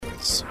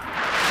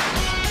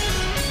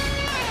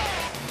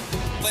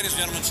ladies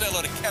and gentlemen, say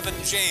hello to Kevin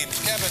James.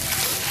 Kevin.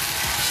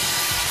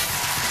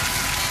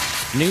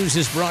 News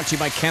is brought to you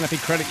by Canopy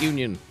Credit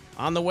Union.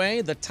 On the way,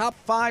 the top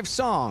 5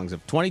 songs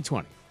of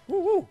 2020.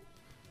 Woo-hoo.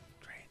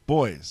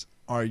 Boys,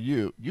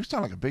 you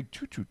sound like a big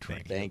choo-choo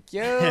train. Thank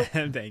you.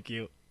 Thank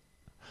you.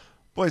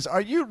 Boys,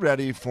 are you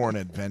ready for an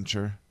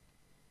adventure?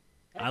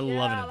 I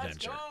love an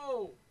adventure.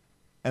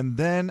 And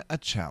then a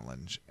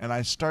challenge. And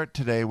I start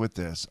today with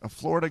this. A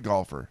Florida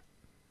golfer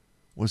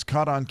was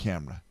caught on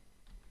camera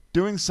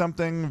doing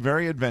something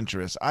very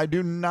adventurous. I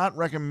do not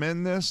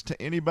recommend this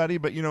to anybody,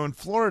 but in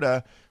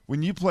Florida,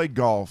 when you play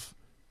golf,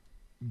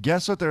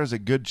 guess what there is a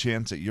good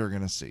chance that you're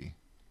going to see?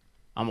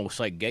 I'm going to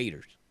say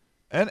gators.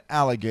 An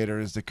alligator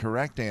is the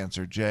correct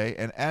answer, Jay.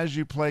 And as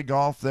you play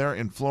golf there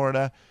in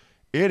Florida,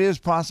 it is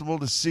possible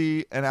to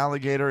see an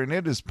alligator, and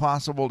it is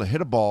possible to hit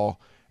a ball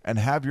and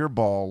have your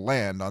ball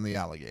land on the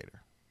alligator.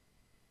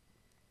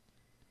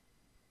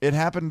 It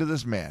happened to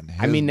this man.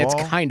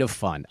 That's kind of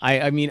fun.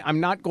 I'm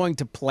not going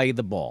to play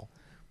the ball,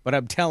 but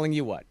I'm telling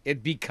you what,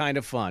 it'd be kind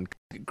of fun.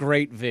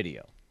 Great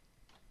video.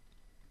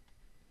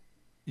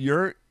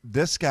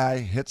 This guy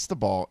hits the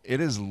ball.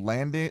 It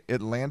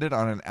landed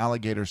on an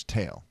alligator's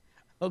tail.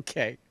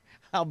 Okay.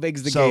 How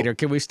big's the gator?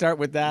 Can we start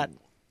with that?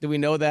 Do we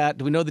know that?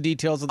 Do we know the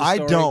details of the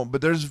story? I don't,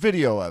 but there's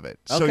video of it.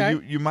 Okay.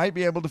 So you might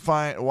be able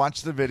to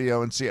watch the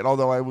video and see it,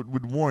 although I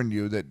would warn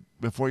you that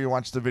before you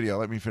watch the video,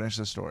 let me finish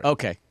the story.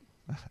 Okay.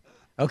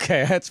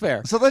 Okay, that's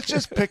fair. So let's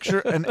just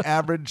picture an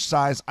average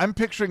size. I'm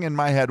picturing in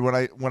my head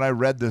when I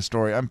read this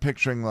story, I'm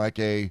picturing like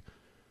a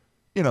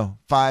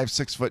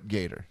 5-6 foot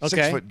gator. Okay.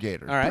 6 foot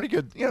gator. All right. Pretty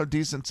good,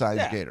 decent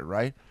sized gator,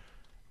 right?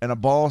 And a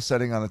ball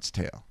setting on its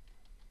tail.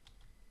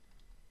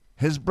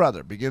 His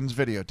brother begins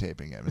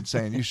videotaping him and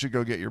saying, "You should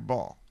go get your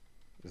ball."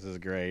 This is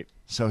great.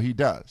 So he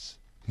does.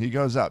 He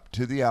goes up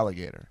to the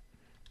alligator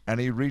and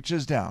he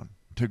reaches down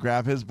to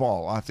grab his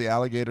ball off the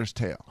alligator's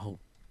tail. Oh.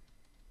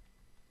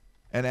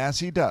 And as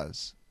he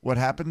does, what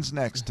happens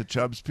next to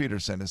Chubbs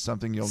Peterson is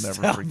something you'll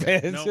never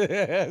forget. No.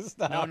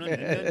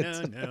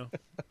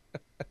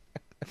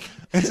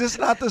 Is this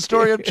not the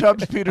story of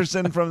Chubbs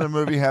Peterson from the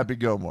movie Happy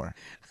Gilmore?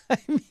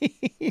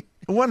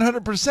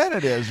 100%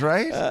 it is,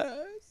 right?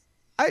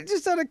 I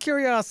just out of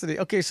curiosity.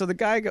 Okay, so the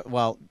guy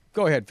go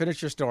ahead,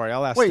 finish your story.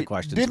 I'll ask the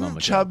questions. Didn't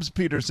Chubbs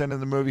Peterson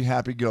in the movie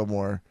Happy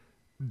Gilmore,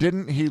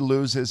 didn't he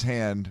lose his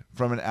hand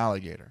from an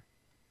alligator?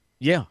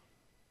 Yeah.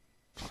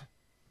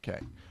 Okay.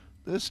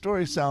 This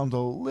story sounds a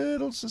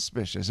little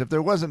suspicious. If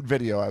there wasn't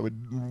video, I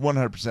would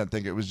 100%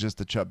 think it was just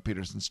the Chubb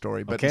Peterson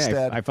story. But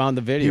instead, I found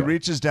the video. He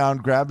reaches down,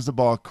 grabs the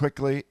ball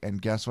quickly,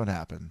 and guess what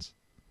happens?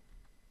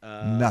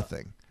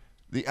 Nothing.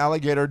 The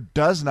alligator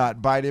does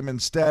not bite him.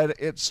 Instead,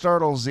 it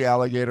startles the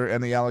alligator,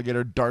 and the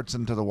alligator darts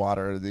into the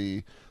water.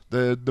 The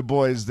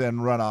boys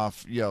then run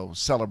off,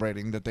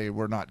 celebrating that they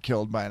were not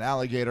killed by an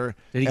alligator.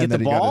 Did he get the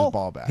ball? He got his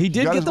ball back. He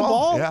did get the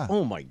ball? Yeah.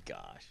 Oh, my gosh.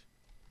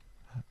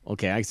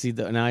 Okay, I see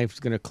the. Now I'm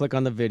going to click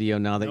on the video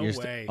now that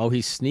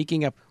he's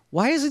sneaking up.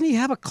 Why doesn't he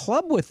have a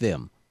club with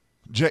him?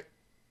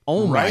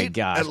 Oh my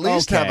gosh! At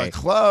least have a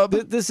club.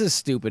 This is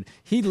stupid.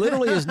 He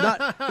literally is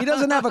not. He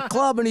doesn't have a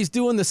club, and he's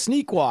doing the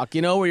sneak walk.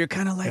 Where you're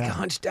kind of like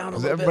hunched down a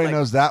little bit. Everybody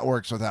knows that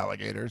works with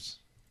alligators.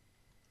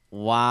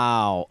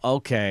 Wow.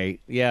 Okay.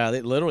 Yeah,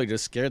 they literally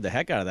just scared the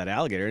heck out of that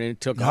alligator, and it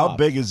took off. How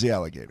big is the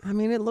alligator?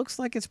 It looks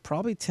like it's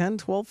probably 10,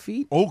 12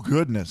 feet. Oh,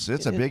 goodness.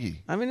 It's a biggie.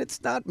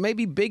 It's not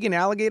maybe big in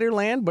alligator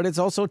land, but it's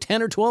also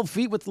 10 or 12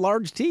 feet with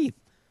large teeth.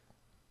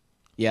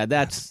 Yeah,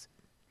 that's...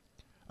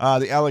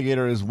 The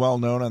alligator is well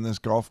known on this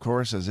golf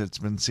course, as it's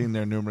been seen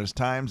there numerous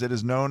times. It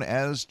is known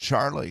as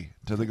Charlie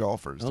to the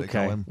golfers. They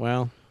call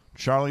him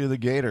Charlie the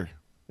Gator.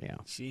 Yeah.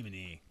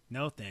 Jiminy.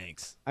 No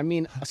thanks.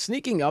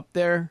 Sneaking up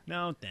there...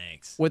 No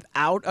thanks.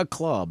 Without a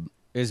club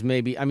is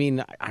maybe...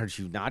 aren't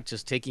you not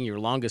just taking your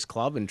longest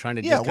club and trying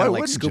to just kind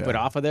of scoop it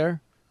off of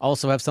there?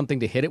 Also have something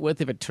to hit it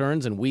with if it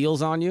turns and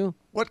wheels on you?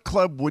 What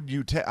club would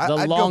you take?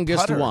 The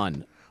longest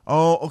one.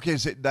 Oh, okay.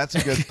 So that's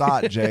a good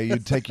thought, Jay.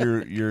 You'd take your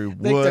wood.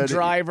 The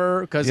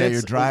driver.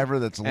 Your driver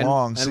that's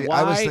long. And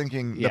I was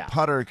thinking the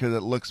putter because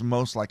it looks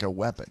most like a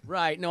weapon.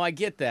 Right. No, I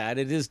get that.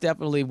 It is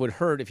definitely would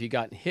hurt if you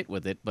got hit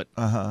with it, but,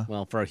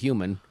 well, for a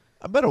human...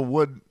 I bet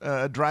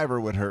a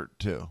driver would hurt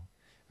too.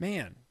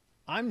 Man,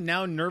 I'm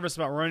now nervous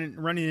about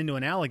running into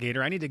an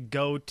alligator. I need to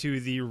go to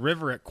the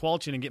river at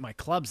Qualchin and get my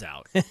clubs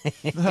out. You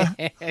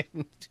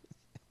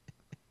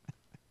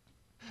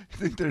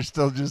think they're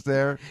still just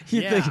there?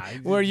 You think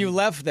where you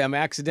left them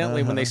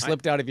accidentally when they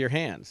slipped out of your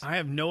hands. I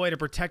have no way to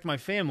protect my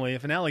family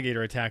if an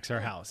alligator attacks our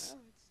house.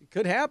 It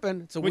could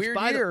happen. It's a weird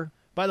year.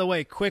 By the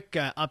way, quick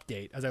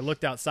update. As I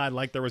looked outside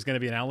like there was going to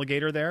be an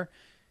alligator there,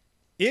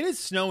 it is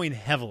snowing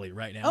heavily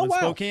right now in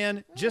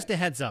Spokane. Just a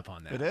heads up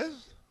on that. It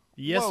is?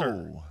 Yes,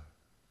 Whoa.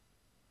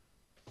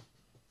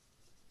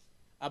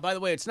 sir. By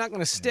the way, it's not going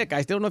to stick.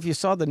 I don't know if you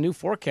saw the new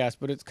forecast,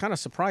 but it's kind of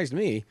surprised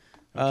me.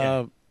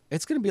 Okay.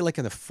 It's going to be like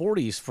in the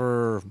 40s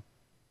for,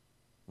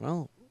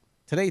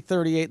 today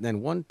 38, and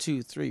then 1,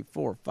 2, 3,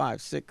 4,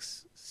 5,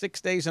 6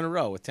 days in a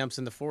row with temps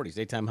in the 40s,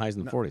 daytime highs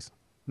in the 40s.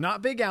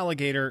 Not big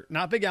alligator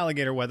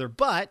weather,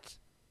 but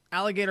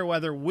alligator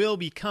weather will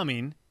be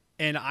coming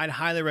And I'd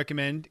highly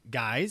recommend,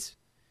 guys,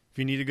 if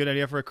you need a good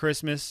idea for a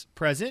Christmas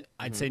present,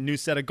 I'd say new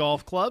set of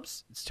golf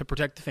clubs. It's to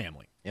protect the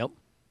family. Yep.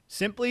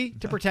 Simply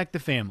to protect the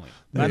family.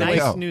 There A you nice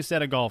go. new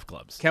set of golf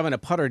clubs. Kevin, a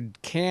putter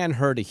can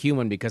hurt a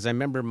human because I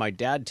remember my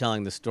dad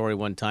telling the story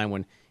one time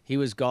when he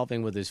was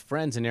golfing with his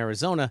friends in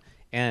Arizona,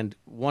 and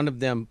one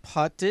of them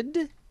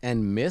putted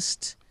and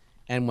missed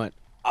and went,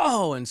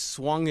 and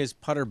swung his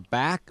putter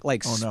back,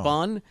 like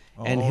spun,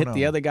 and hit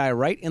the other guy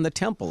right in the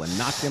temple and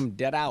knocked him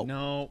dead out.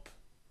 Nope.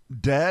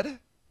 Dead?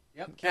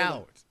 Yep.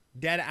 Out.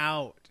 Dead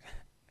out.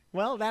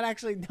 Well, that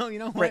actually, no, you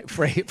know what?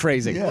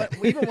 Phrasing. Yeah.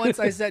 Even once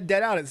I said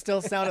dead out, it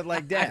still sounded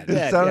like dead.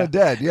 It sounded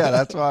dead. Yeah,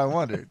 that's why I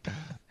wondered.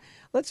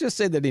 Let's just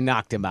say that he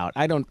knocked him out.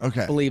 I don't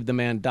Okay. believe the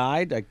man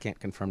died. I can't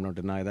confirm nor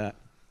deny that.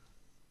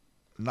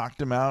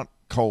 Knocked him out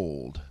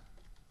cold.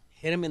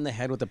 Hit him in the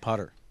head with a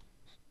putter.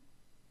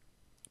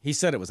 He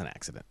said it was an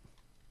accident.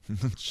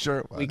 Sure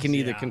it was. We can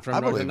neither Yeah. confirm I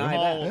nor believe deny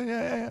him. that.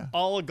 Yeah.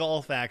 All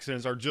golf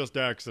accidents are just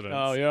accidents.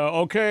 Oh, yeah.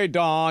 Okay,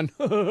 Don.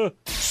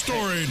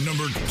 Story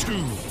number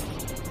 2.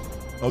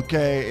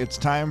 Okay, it's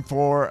time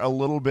for a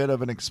little bit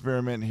of an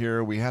experiment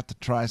here. We have to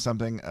try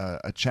something,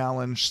 a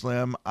challenge,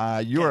 Slim.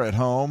 You're at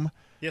home.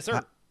 Yes,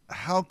 sir.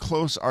 How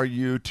close are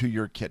you to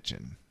your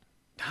kitchen?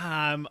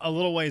 I'm a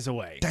little ways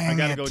away. I Dang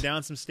got to it. go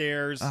down some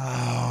stairs.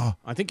 I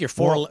think you're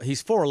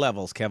he's 4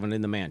 levels, Kevin,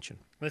 in the mansion.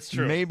 That's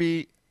true.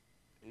 Maybe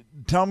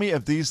tell me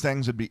if these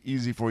things would be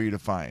easy for you to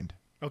find.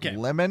 Okay.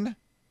 Lemon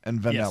and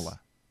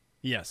vanilla.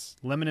 Yes.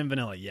 Lemon and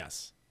vanilla,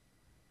 yes.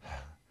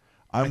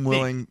 I'm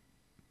willing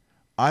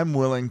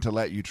to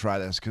let you try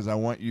this because I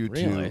want you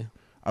Really?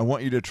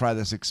 to try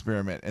this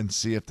experiment and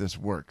see if this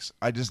works.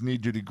 I just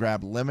need you to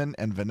grab lemon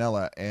and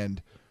vanilla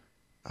and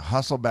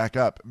hustle back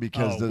up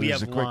because we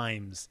there's have a quick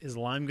limes. Is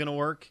lime going to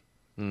work?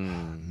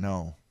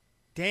 no.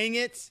 Dang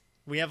it.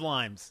 We have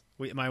limes.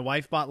 My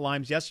wife bought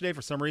limes yesterday.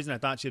 For some reason, I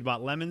thought she had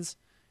bought lemons.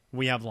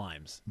 We have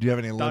limes. Do you have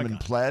any lemon Doggone.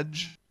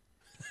 pledge?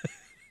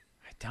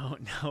 I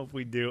don't know if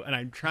we do. And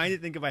I'm trying to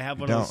think if I have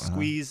one You of those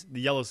don't,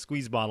 the yellow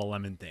squeeze bottle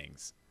lemon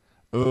things.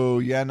 Oh,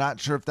 yeah, not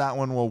sure if that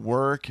one will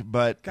work,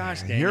 but Gosh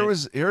dang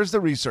it. here's the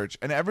research.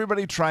 And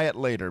everybody try it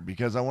later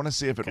because I want to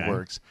see if it Okay.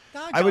 works.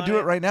 Doggone I would do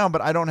it it. right now,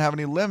 but I don't have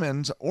any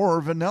lemons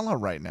or vanilla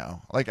right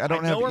now. Like I don't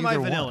I know have where my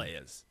either vanilla one.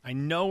 is. I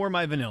know where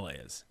my vanilla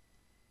is.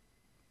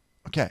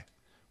 Okay.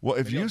 Well,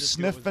 if Maybe I'll you just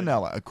do sniff it with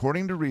vanilla,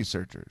 according to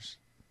researchers,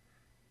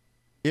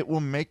 it will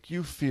make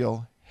you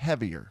feel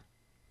heavier.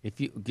 If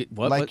you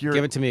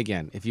give it to me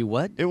again. If you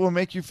what? It will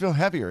make you feel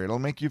heavier. It'll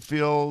make you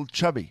feel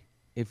chubby.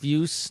 If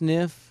you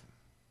sniff,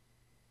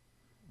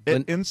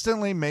 It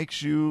instantly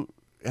makes you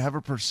have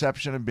a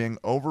perception of being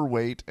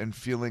overweight and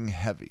feeling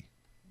heavy.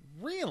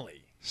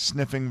 Really?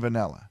 Sniffing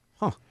vanilla.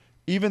 huh?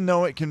 Even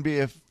though it can be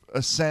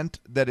a scent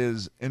that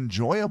is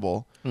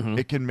enjoyable,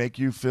 it can make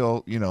you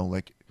feel,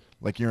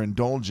 like you're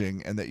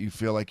indulging and that you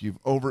feel like you've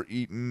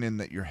overeaten and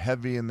that you're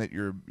heavy and that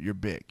you're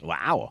big.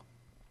 Wow.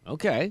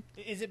 Okay.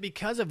 Is it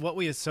because of what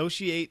we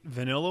associate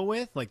vanilla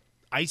with, like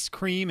ice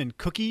cream and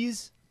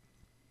cookies?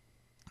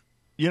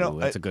 Ooh,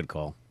 that's a good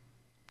call.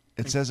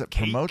 It says it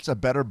cake? promotes a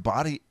better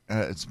body.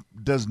 It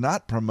does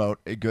not promote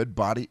a good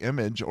body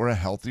image or a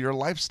healthier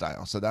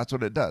lifestyle. So that's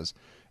what it does.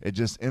 It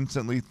just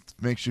instantly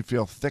makes you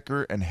feel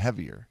thicker and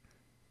heavier.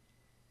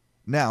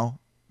 Now,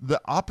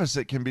 the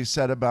opposite can be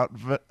said about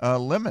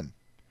lemon.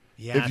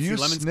 Yeah, If you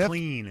lemon's sniff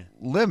clean.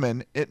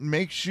 lemon, it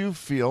makes you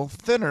feel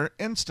thinner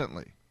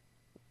instantly.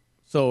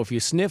 So if you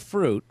sniff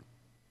fruit,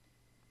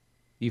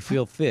 you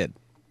feel thin.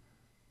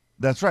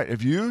 That's right.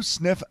 If you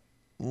sniff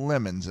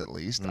lemons, at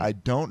least, I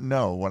don't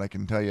know what I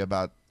can tell you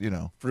about,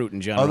 Fruit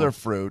in general. other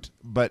fruit,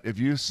 but if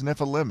you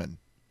sniff a lemon,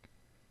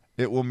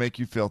 it will make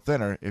you feel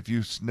thinner. If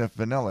you sniff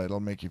vanilla,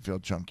 it'll make you feel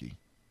chunky.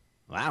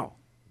 Wow.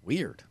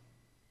 Weird.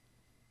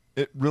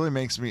 It really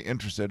makes me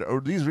interested.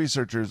 These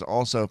researchers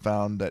also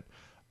found that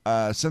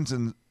since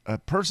a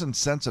person's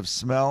sense of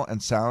smell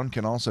and sound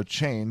can also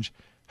change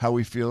how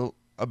we feel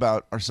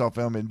about our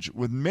self-image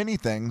with many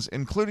things,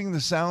 including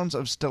the sounds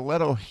of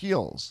stiletto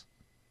heels.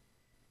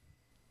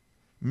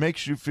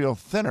 Makes you feel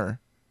thinner,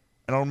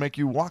 and it'll make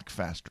you walk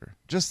faster.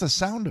 Just the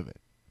sound of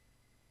it.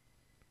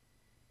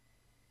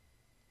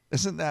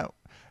 Isn't that?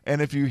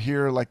 And if you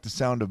hear like the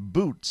sound of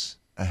boots,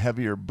 a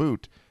heavier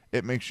boot,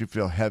 it makes you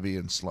feel heavy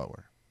and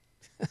slower.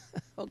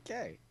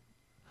 Okay.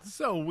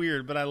 So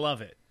weird, but I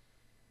love it.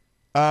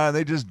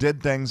 They just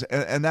did things,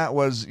 and that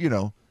was,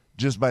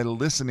 just by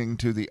listening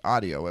to the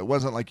audio. It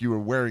wasn't like you were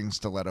wearing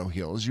stiletto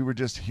heels. You were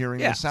just hearing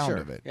the sound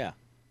of it. Yeah.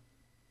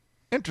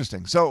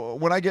 Interesting. So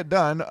when I get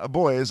done,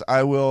 boys,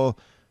 I will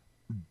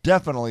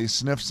definitely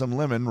sniff some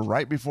lemon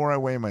right before I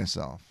weigh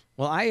myself.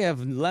 Well, I have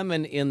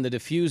lemon in the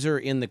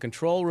diffuser in the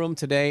control room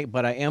today,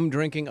 but I am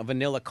drinking a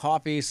vanilla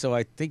coffee, so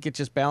I think it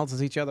just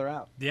balances each other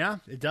out. Yeah,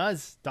 it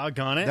does.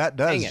 Doggone it. That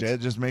does, Dang it. Jay.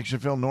 It just makes you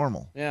feel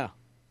normal. Yeah.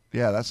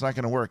 Yeah, that's not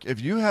going to work. If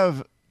you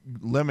have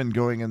lemon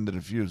going in the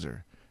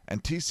diffuser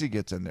and TC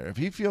gets in there, if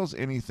he feels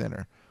any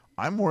thinner,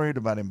 I'm worried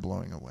about him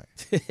blowing away.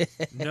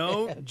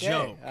 No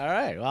joke. All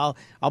right. Well,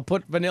 I'll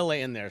put vanilla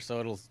in there, so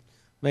it'll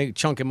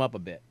chunk him up a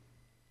bit.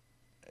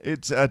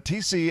 It's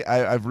TC.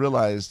 I've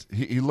realized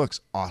he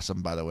looks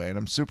awesome, by the way, and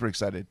I'm super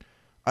excited.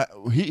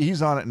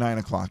 He's on at 9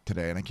 o'clock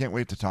today, and I can't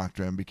wait to talk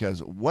to him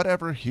because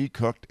whatever he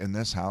cooked in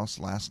this house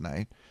last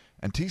night,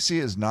 and TC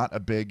is not a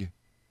big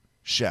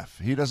chef.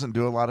 He doesn't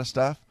do a lot of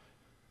stuff,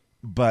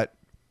 but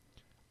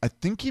I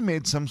think he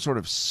made some sort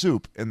of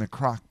soup in the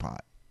crock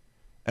pot.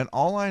 And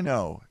all I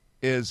know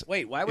is...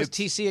 Wait, why was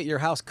TC at your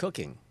house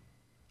cooking?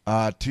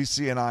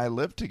 TC and I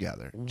live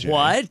together. Jay.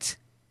 What?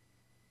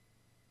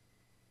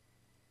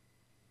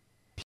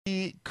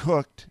 He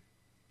cooked,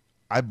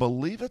 I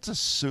believe it's a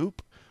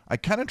soup. I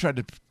kind of tried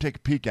to take a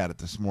peek at it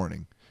this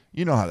morning.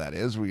 You know how that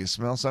is, where you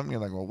smell something, you're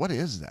like, well, what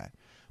is that?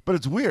 But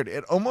it's weird.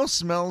 It almost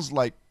smells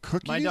like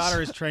cookies. My daughter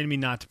has trained me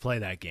not to play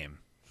that game.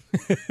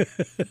 Good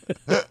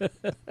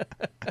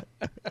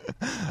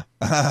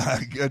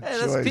Hey,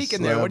 choice. let's peek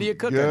in there. What are you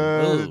cooking?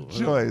 Good Ooh.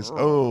 choice.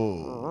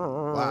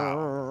 Oh,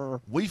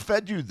 wow. We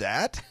fed you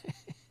that?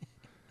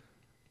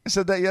 I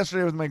said that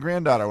yesterday with my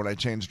granddaughter when I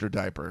changed her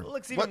diaper. It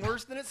looks even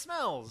worse than it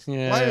smells.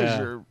 Yeah. Why is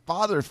your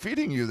father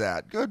feeding you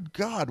that? Good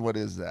God, what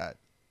is that?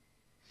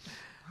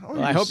 Oh,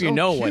 Well, I you're hope you so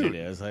know what cute. it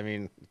is. I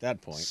mean, at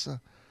that point.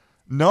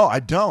 No, I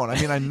don't. I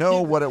mean, I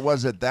know what it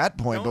was at that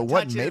point, Don't but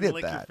what touch made it and it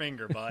lick your that?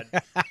 finger, bud.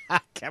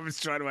 Kevin's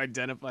trying to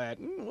identify it.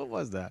 What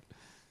was that?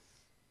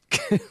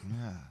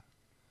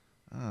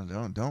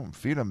 Oh, don't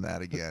feed him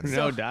that again.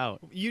 No doubt.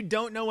 You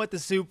don't know what the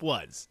soup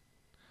was.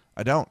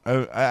 I don't.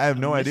 I have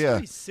no idea.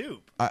 Mystery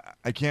soup.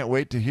 I can't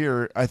wait to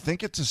hear. I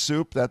think it's a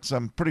soup that's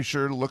I'm pretty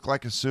sure look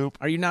like a soup.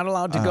 Are you not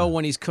allowed to go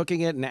when he's cooking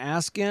it and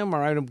ask him?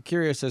 Or I'm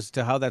curious as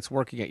to how that's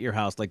working at your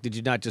house. Like, did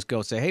you not just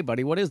go say, hey,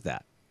 buddy, what is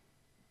that?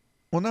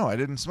 Well, no, I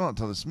didn't smell it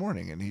until this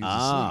morning, and he's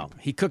asleep.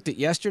 He cooked it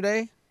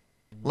yesterday?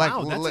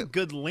 Wow, that's a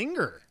good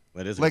linger.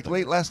 That is like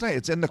late last night.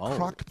 It's in the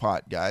crock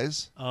pot,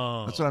 guys.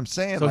 Oh. That's what I'm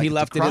saying. So he it's a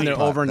left it in there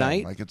crock pot overnight?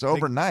 thing. Like it's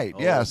overnight.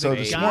 Yeah. So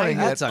this guy morning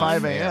at That's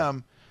 5 unfair.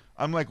 a.m.,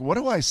 I'm like, what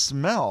do I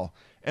smell?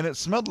 And it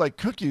smelled like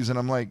cookies, and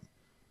I'm like,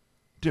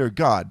 dear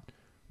God,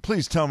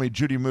 please tell me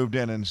Judy moved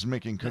in and is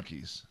making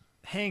cookies.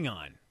 Hang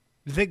on.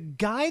 The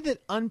guy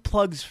that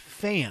unplugs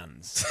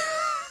fans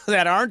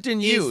that aren't in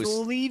use. is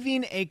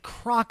leaving a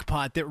crock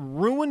pot that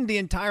ruined the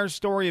entire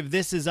story of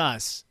This Is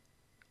Us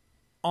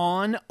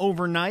on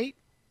overnight?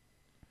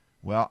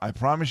 Well, I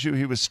promise you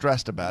he was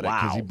stressed about it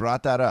because he Wow.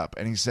 brought that up.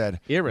 And he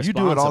said, you do it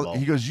all. Irresponsible.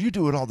 He goes, you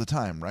do it all the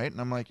time, right?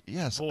 And I'm like,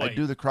 yes, I Boy.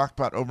 do the crock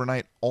pot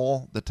overnight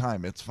all the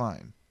time. It's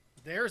fine.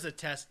 There's a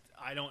test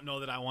I don't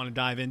know that I want to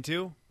dive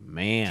into.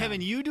 Man.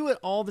 Kevin, you do it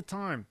all the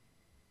time.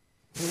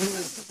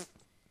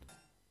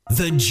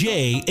 The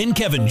Jay and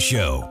Kevin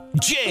Show.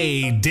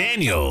 Jay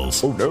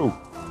Daniels. Oh, no.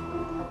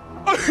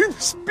 I'm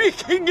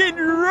speaking in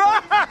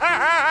rhyme!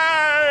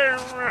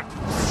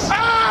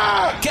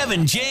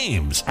 Kevin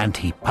James. And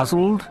he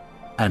puzzled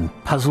and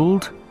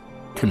puzzled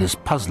till his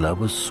puzzler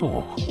was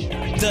sore.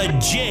 The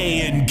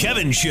Jay and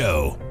Kevin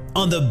Show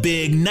on the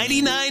Big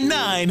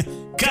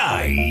 99.9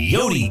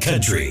 Coyote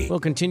Country. We'll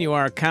continue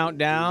our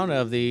countdown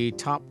of the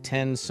top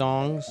 10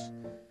 songs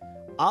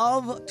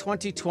of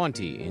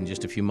 2020 in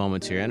just a few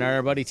moments here. And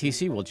our buddy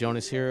TC will join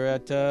us here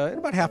at in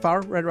about half hour,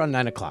 right around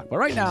 9 o'clock. But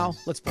right now,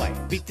 let's play.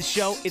 Beat the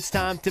show. It's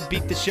time to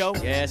beat the show.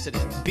 Yes, it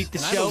is. Beat the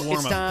I have a show.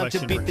 It's Oh, time warm-up to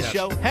question beat for the Kevin.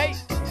 show. Hey,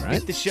 Right.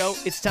 beat the show.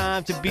 It's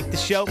time to beat the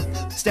show.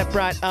 Step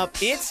right up.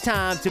 It's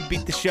time to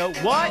beat the show.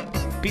 What?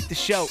 Beat the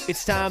show.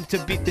 It's time to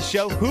beat the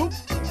show. Who?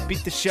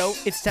 Beat the show.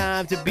 It's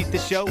time to beat the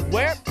show.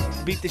 Where?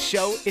 Beat the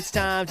show. It's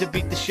time to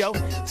beat the show.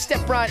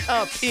 Step right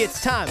up.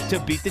 It's time to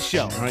beat the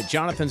show. All right,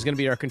 Jonathan's going to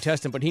be our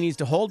contestant, but he needs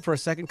to hold for a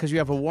second because you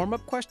have a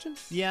warm-up question?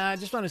 Yeah, I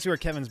just want to see where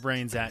Kevin's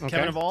brain's at. Okay.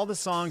 Kevin, of all the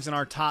songs in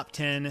our top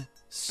 10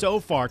 so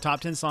far,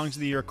 top 10 songs of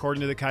the year according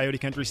to the Coyote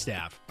Country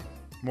staff,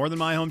 More Than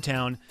My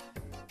Hometown,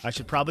 I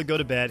Should Probably Go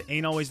to Bed,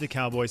 Ain't Always the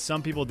Cowboys,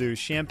 Some People Do,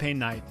 Champagne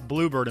Night,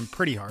 Bluebird, and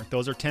Pretty Heart.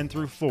 Those are 10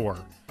 through 4.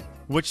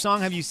 Which song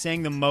have you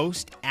sang the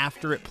most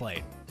after it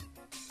played?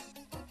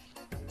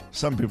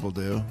 Some people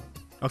do.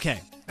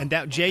 Okay. And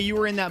that Jay, you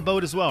were in that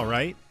boat as well,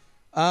 right?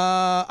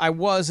 I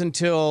was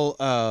until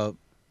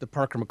the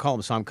Parker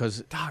McCollum song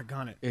because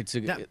Doggone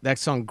it. that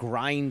song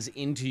grinds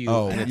into you,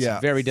 Oh, and it's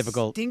yeah. very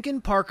difficult. Stinkin'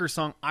 Parker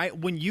song.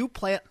 When you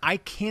play it, I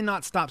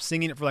cannot stop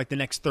singing it for like the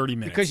next 30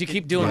 minutes. Because you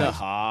keep doing the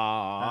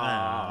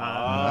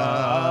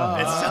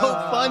It's so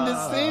fun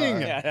to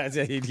sing. Yeah, that's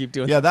it. You keep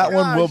doing Yeah, that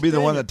one will Gosh, be the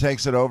dang one it. that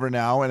takes it over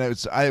now. And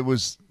I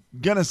was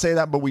going to say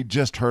that, but we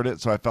just heard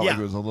it, so I felt like Yeah.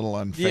 it was a little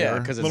unfair. Yeah,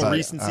 'cause A it's little like,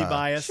 recency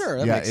bias. Sure,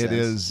 that Yeah, makes it sense.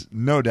 is.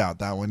 No doubt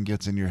that one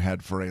gets in your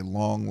head for a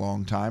long,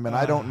 long time. And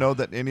I don't know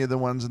that any of the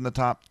ones in the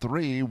top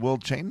 3 will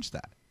change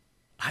that.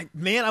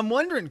 Man, I'm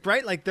wondering,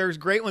 right? Like, there's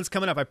great ones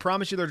coming up. I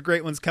promise you there's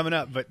great ones coming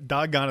up, but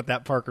doggone it,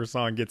 that Parker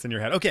song gets in your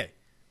head. Okay,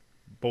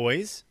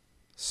 boys,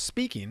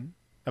 speaking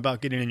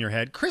about getting in your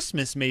head,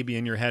 Christmas may be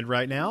in your head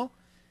right now.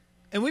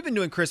 And we've been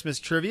doing Christmas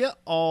trivia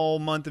all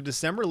month of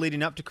December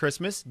leading up to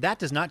Christmas. That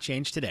does not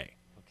change today.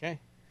 Okay.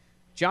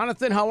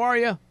 Jonathan, how are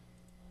you?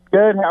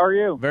 Good. How are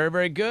you? Very,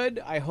 very good.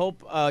 I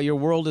hope your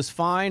world is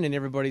fine and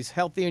everybody's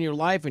healthy in your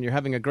life and you're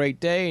having a great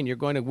day and you're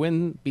going to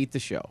win, beat the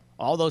show.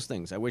 All those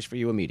things I wish for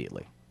you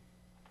immediately.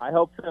 I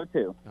hope so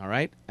too. All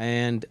right.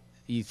 And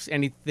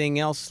Anything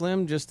else,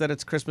 Slim? Just that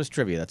it's Christmas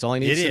trivia. That's all he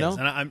needs It to is,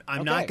 know? and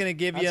I'm not Okay, going to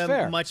give that's you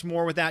fair. much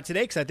more with that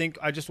today because I think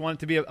I just want it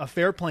to be a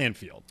fair playing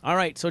field. All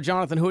right, so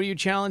Jonathan, who are you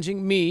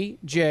challenging? Me,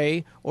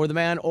 Jay, or the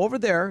man over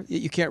there that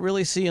you can't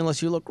really see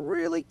unless you look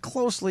really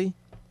closely?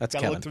 That's Got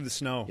to Kevin. look through the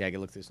snow. Yeah, I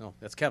can look through the snow.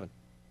 That's Kevin.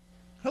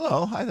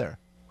 Hello, hi there.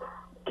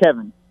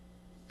 Kevin.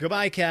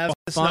 Goodbye, Kev.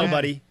 The Fun. snow,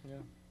 buddy.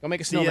 Go make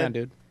a See ya. snowman,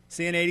 dude.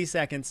 See you in 80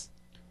 seconds.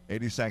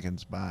 80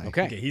 seconds, bye.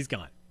 Okay. Okay, he's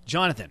gone.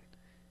 Jonathan,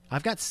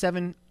 I've got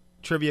 7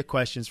 trivia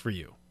questions for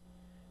you.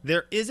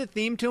 There is a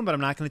theme to them, but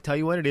I'm not going to tell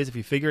you what it is. If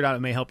you figure it out, it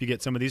may help you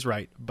get some of these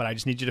right. But I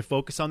just need you to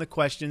focus on the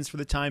questions for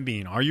the time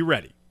being. Are you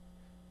ready?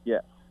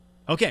 Yes.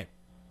 Okay.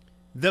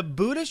 The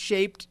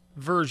Buddha-shaped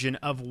version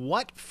of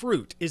what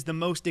fruit is the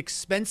most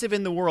expensive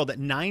in the world at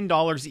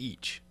 $9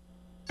 each?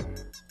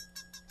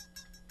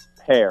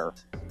 Pear.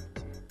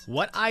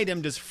 What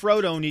item does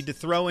Frodo need to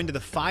throw into the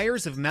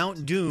fires of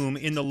Mount Doom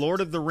in the Lord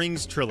of the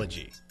Rings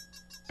trilogy?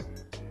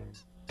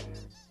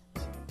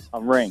 A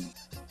ring.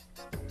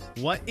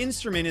 What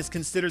instrument is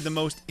considered the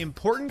most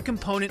important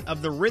component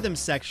of the rhythm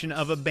section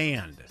of a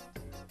band?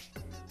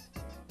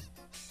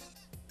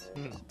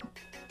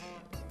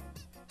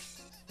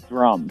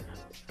 Drums.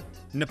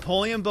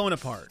 Napoleon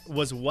Bonaparte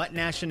was what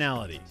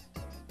nationality?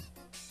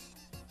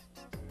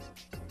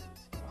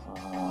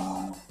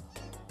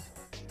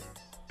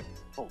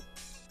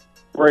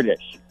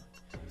 British.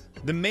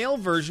 The male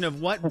version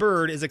of what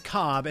bird is a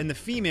cob and the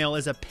female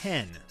is a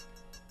pen?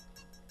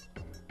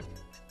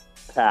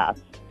 Pass.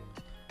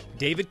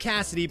 David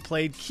Cassidy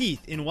played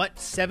Keith in what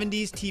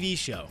 70s TV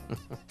show?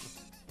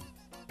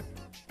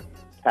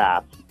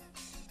 Pass.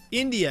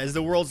 India is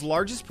the world's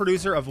largest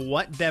producer of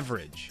what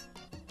beverage?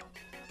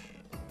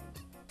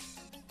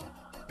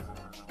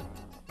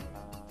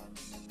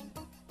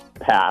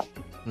 Pass.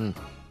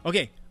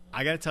 Okay,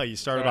 I got to tell you, you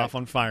started off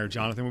on fire,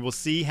 Jonathan. We will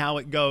see how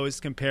it goes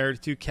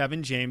compared to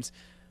Kevin James.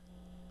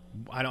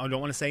 I don't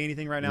want to say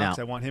anything right now No. because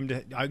I want him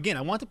to. Again,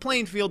 I want the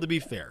playing field to be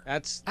fair.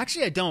 That's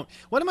Actually, I don't.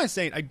 What am I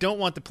saying? I don't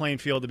want the playing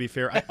field to be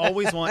fair. I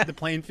always want the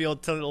playing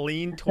field to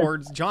lean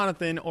towards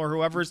Jonathan or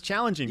whoever's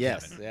challenging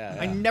Yes, Kevin. yeah.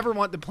 I never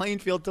want the playing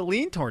field to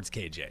lean towards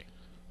KJ.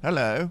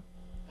 Hello.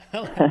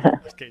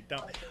 Okay,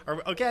 don't.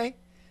 Okay.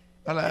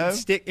 Hello.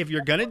 Stick. If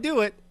you're gonna do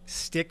it,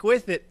 stick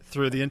with it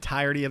through the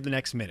entirety of the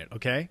next minute.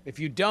 Okay. if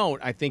you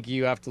don't, I think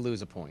you have to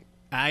lose a point.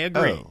 I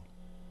agree. Oh.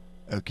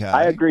 Okay.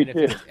 I agree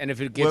And too.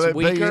 if it Will gets it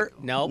weaker,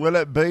 be, no. Will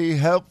it be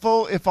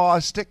helpful if I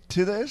stick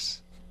to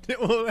this?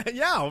 Well,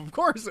 yeah, of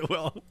course it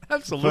will. For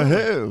Absolutely.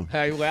 who?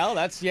 Hey, well,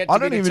 that's yet to I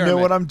be don't even know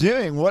determined. what I'm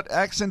doing. What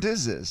accent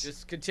is this?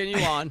 Just continue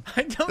on.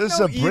 I don't This is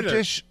know a either.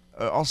 British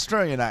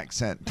Australian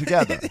accent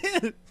together.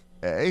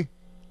 Eh?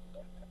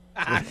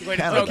 Way to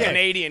throw Okay.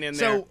 Canadian in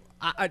there. So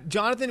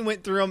Jonathan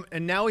went through them,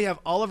 and now we have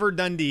Oliver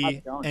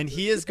Dundee, and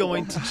he is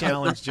going to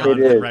challenge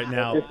Jonathan is. right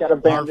now. Just gotta Our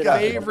band it up.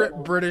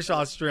 favorite British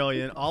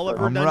Australian,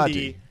 Oliver I'm Dundee.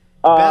 ready.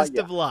 Best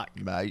Yeah. of luck.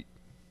 Mate.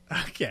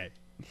 Okay.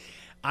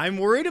 I'm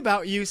worried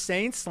about you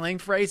saying slang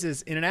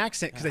phrases in an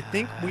accent because I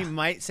think we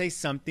might say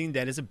something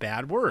that is a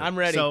bad word. I'm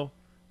ready. So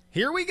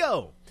here we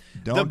go.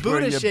 Don't the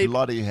worry Buddha your shape.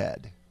 bloody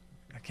head.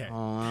 Okay.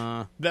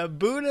 Uh, The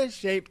Buddha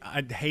shape.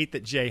 I hate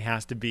that Jay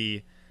has to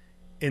be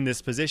in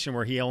this position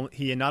where he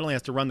not only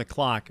has to run the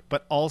clock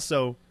but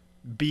also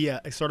be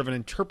a sort of an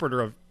interpreter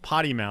of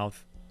potty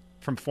mouth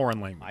from foreign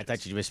language. I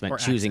thought you just meant Or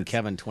choosing accents.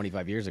 Kevin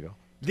 25 years ago.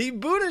 The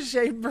Buddha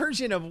shaped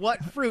version of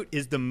what fruit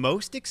is the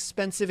most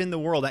expensive in the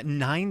world at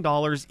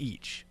 $9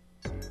 each?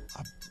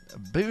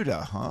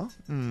 Buddha, huh?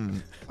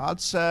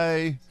 I'd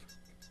say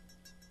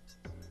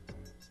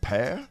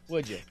pear.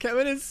 Would you?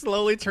 Kevin is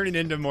slowly turning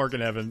into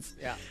Morgan Evans.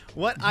 Yeah.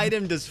 What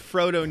item does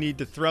Frodo need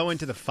to throw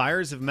into the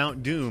fires of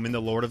Mount Doom in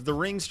the Lord of the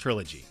Rings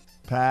trilogy?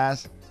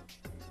 Pass.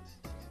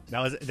 That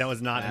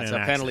was not That's an a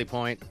accent. penalty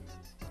point.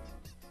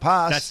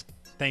 Pass.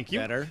 Thank you.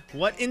 Better.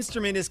 What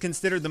instrument is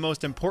considered the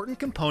most important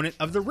component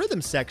of the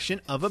rhythm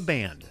section of a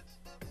band?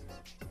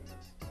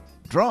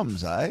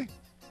 Drums, eh?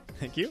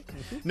 Thank you.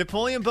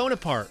 Napoleon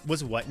Bonaparte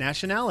was what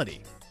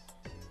nationality?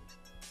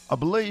 I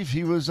believe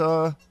he was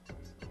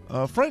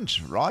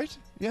French, right?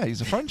 Yeah,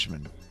 he's a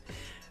Frenchman.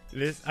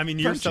 You're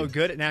so Frenchie.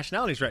 good at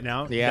nationalities right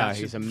now. Yeah, That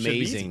he's should be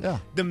amazing. easy. Yeah.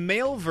 The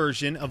male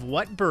version of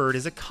what bird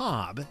is a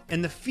cob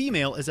and the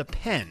female is a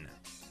pen?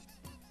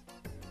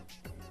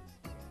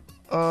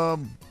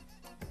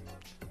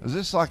 Is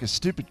this like a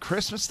stupid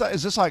Christmas thing?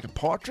 Is this like a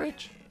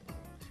partridge?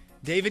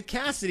 David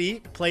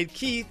Cassidy played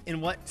Keith in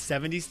what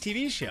 70s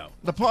TV show?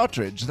 The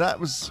partridge. That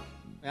was.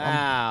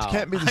 Ow.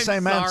 Can't be the I'm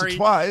same answer sorry.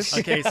 twice.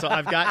 Okay, so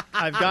I've got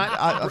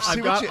I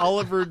see what you-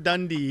 Oliver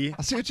Dundee.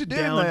 I see what you're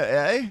doing down.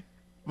 there, eh?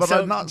 But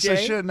So, I'm not so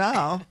Jay? sure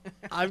now.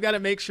 I've got to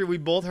make sure we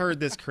both heard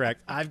this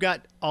correct. I've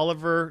got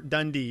Oliver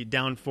Dundee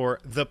down for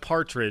the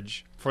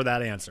partridge for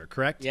that answer,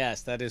 correct?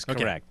 Yes, that is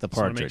Okay. correct. The Just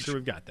wanna make partridge. sure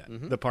we've got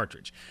that. The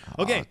partridge.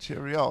 Okay. Oh,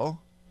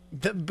 cheerio.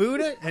 The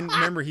Buddha, and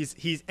remember,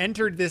 he's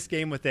entered this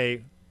game with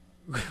a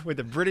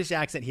British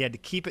accent. He had to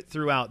keep it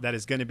throughout. That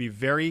is going to be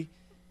very,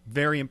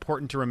 very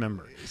important to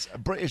remember. It's a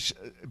British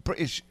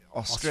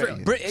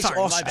Australian. British Sorry,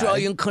 my bad.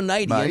 Australian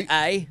Canadian,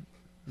 Mate.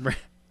 eh?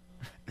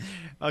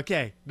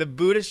 Okay, the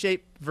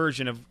Buddha-shaped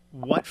version of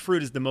what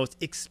fruit is the most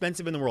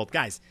expensive in the world?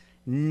 Guys,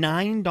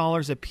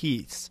 $9 a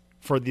piece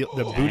for the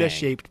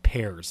Buddha-shaped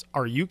pears.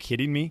 Are you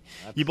kidding me?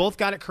 You both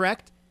got it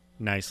correct?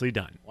 Nicely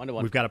done.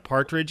 1-1. We've got a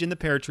partridge in the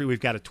pear tree. We've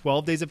got a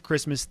 12 Days of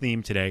Christmas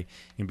theme today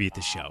and beat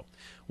the show.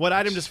 What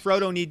item does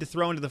Frodo need to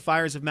throw into the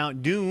fires of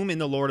Mount Doom in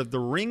the Lord of the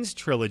Rings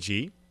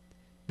trilogy?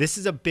 This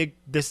was a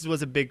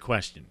big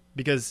question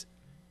because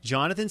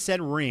Jonathan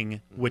said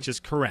ring, which is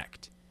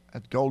correct.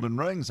 At Golden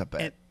Rings, I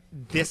bet.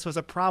 And this was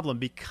a problem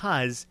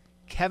because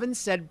Kevin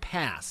said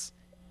pass,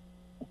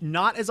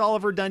 not as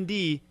Oliver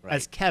Dundee,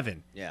 as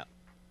Kevin, Yeah.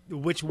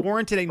 which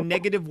warranted a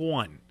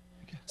 -1.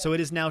 So it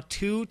is now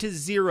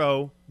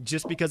 2-0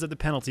 just because of the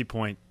penalty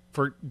point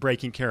for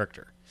breaking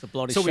character. So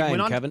bloody So we shame,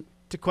 went on Kevin.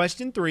 to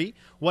question 3.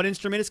 What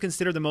instrument is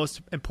considered the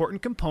most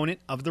important component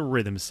of the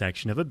rhythm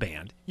section of a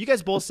band? You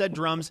guys both said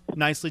drums.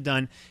 Nicely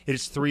done. It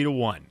is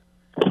 3-1.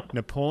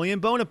 Napoleon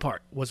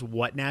Bonaparte was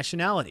what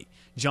nationality?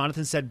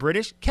 Jonathan said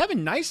British.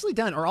 Kevin, nicely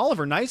done. Or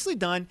Oliver, nicely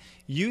done.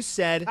 You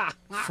said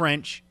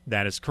French.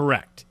 That is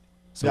correct.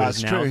 So it That's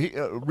is now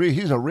true.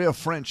 He's a real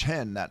French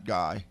hen, that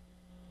guy.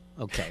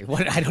 Okay.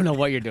 I don't know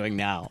what you're doing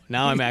now.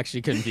 Now I'm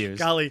actually confused.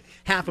 golly,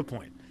 half a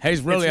point.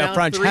 He's really It's a now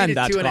French 3 hen, to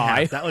that 2.5.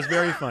 guy. That was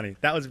very funny.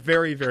 That was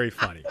very, very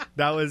funny.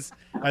 That was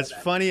as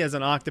funny as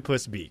an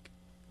octopus beak.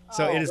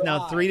 So it is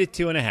now 3 to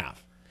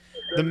 2.5.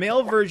 The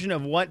male version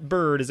of what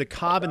bird is a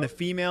cob and the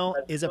female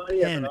is a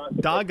pen?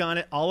 Doggone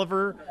it.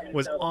 Oliver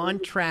was on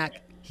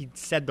track. He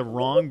said the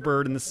wrong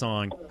bird in the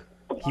song.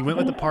 He went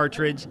with the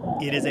partridge.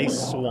 It is a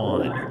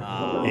swan.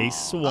 A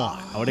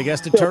swan. I would have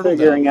guessed a turtle.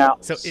 Figuring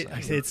out. So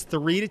it's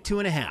 3 to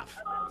 2.5.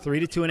 3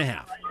 to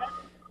 2.5.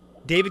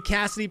 David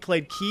Cassidy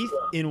played Keith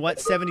in what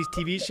 70s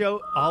TV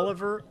show?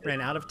 Oliver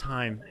ran out of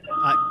time.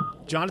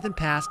 Jonathan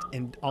passed,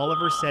 and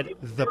Oliver said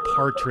The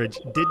Partridge.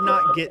 Did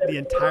not get the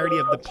entirety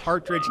of the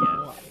Partridge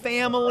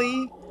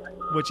family,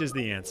 which is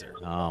the answer.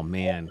 Oh,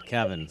 man.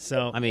 Kevin.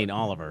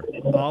 Oliver.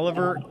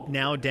 Oliver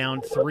now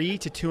down 3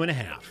 to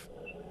 2.5.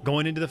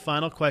 Going into the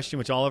final question,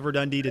 which Oliver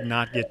Dundee did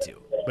not get to,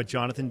 but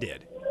Jonathan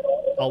did.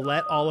 I'll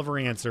let Oliver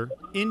answer.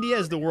 India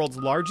is the world's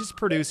largest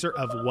producer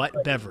of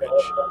what beverage?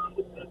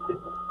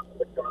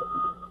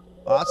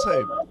 I'd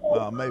say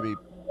maybe.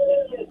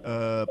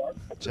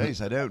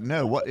 Jeez, I don't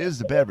know. What is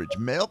the beverage?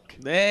 Milk?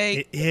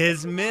 It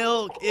is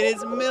milk. It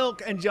is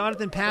milk. And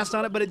Jonathan passed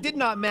on it, but it did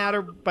not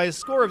matter. By a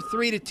score of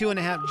 3 to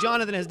 2.5,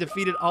 Jonathan has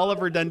defeated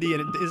Oliver Dundee.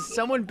 And is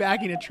someone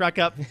backing a truck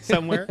up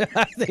somewhere?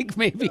 I think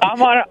maybe. I'm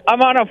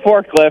on a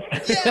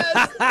forklift.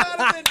 Yes,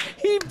 Jonathan.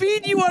 He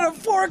beat you on a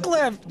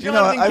forklift.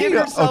 Jonathan, give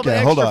yourself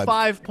an hold extra on.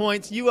 5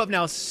 points. You have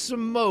now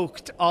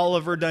smoked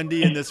Oliver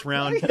Dundee in this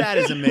round. That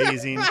is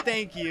amazing.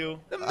 Thank you.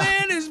 The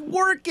man is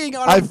working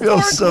on a I feel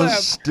so forklift.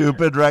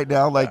 stupid right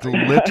now. Like,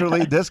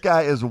 literally, this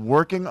guy is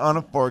working on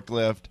a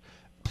forklift,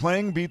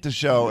 playing Beat the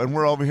Show, and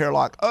we're over here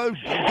like, oh,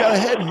 go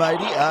ahead,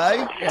 matey,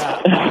 eh?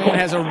 Yeah, the man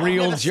has a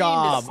real Never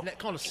job. seen this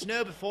kind of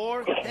snow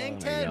before. Hang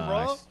 10,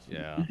 bro. Gosh,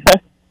 yeah.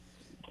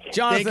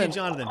 Jonathan, Thank you,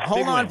 Jonathan. hold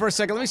Big on win. for a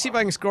second. Let me see if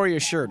I can score your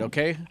shirt,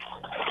 okay?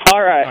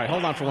 All right. All right,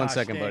 hold on for 1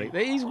 second, dang.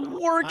 buddy. He's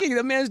working.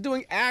 The man's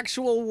doing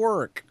actual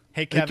work.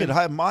 Hey, You could Kevin.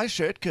 have my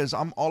shirt because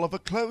I'm Oliver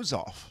Clothes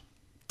Off.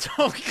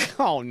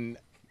 Oh, n-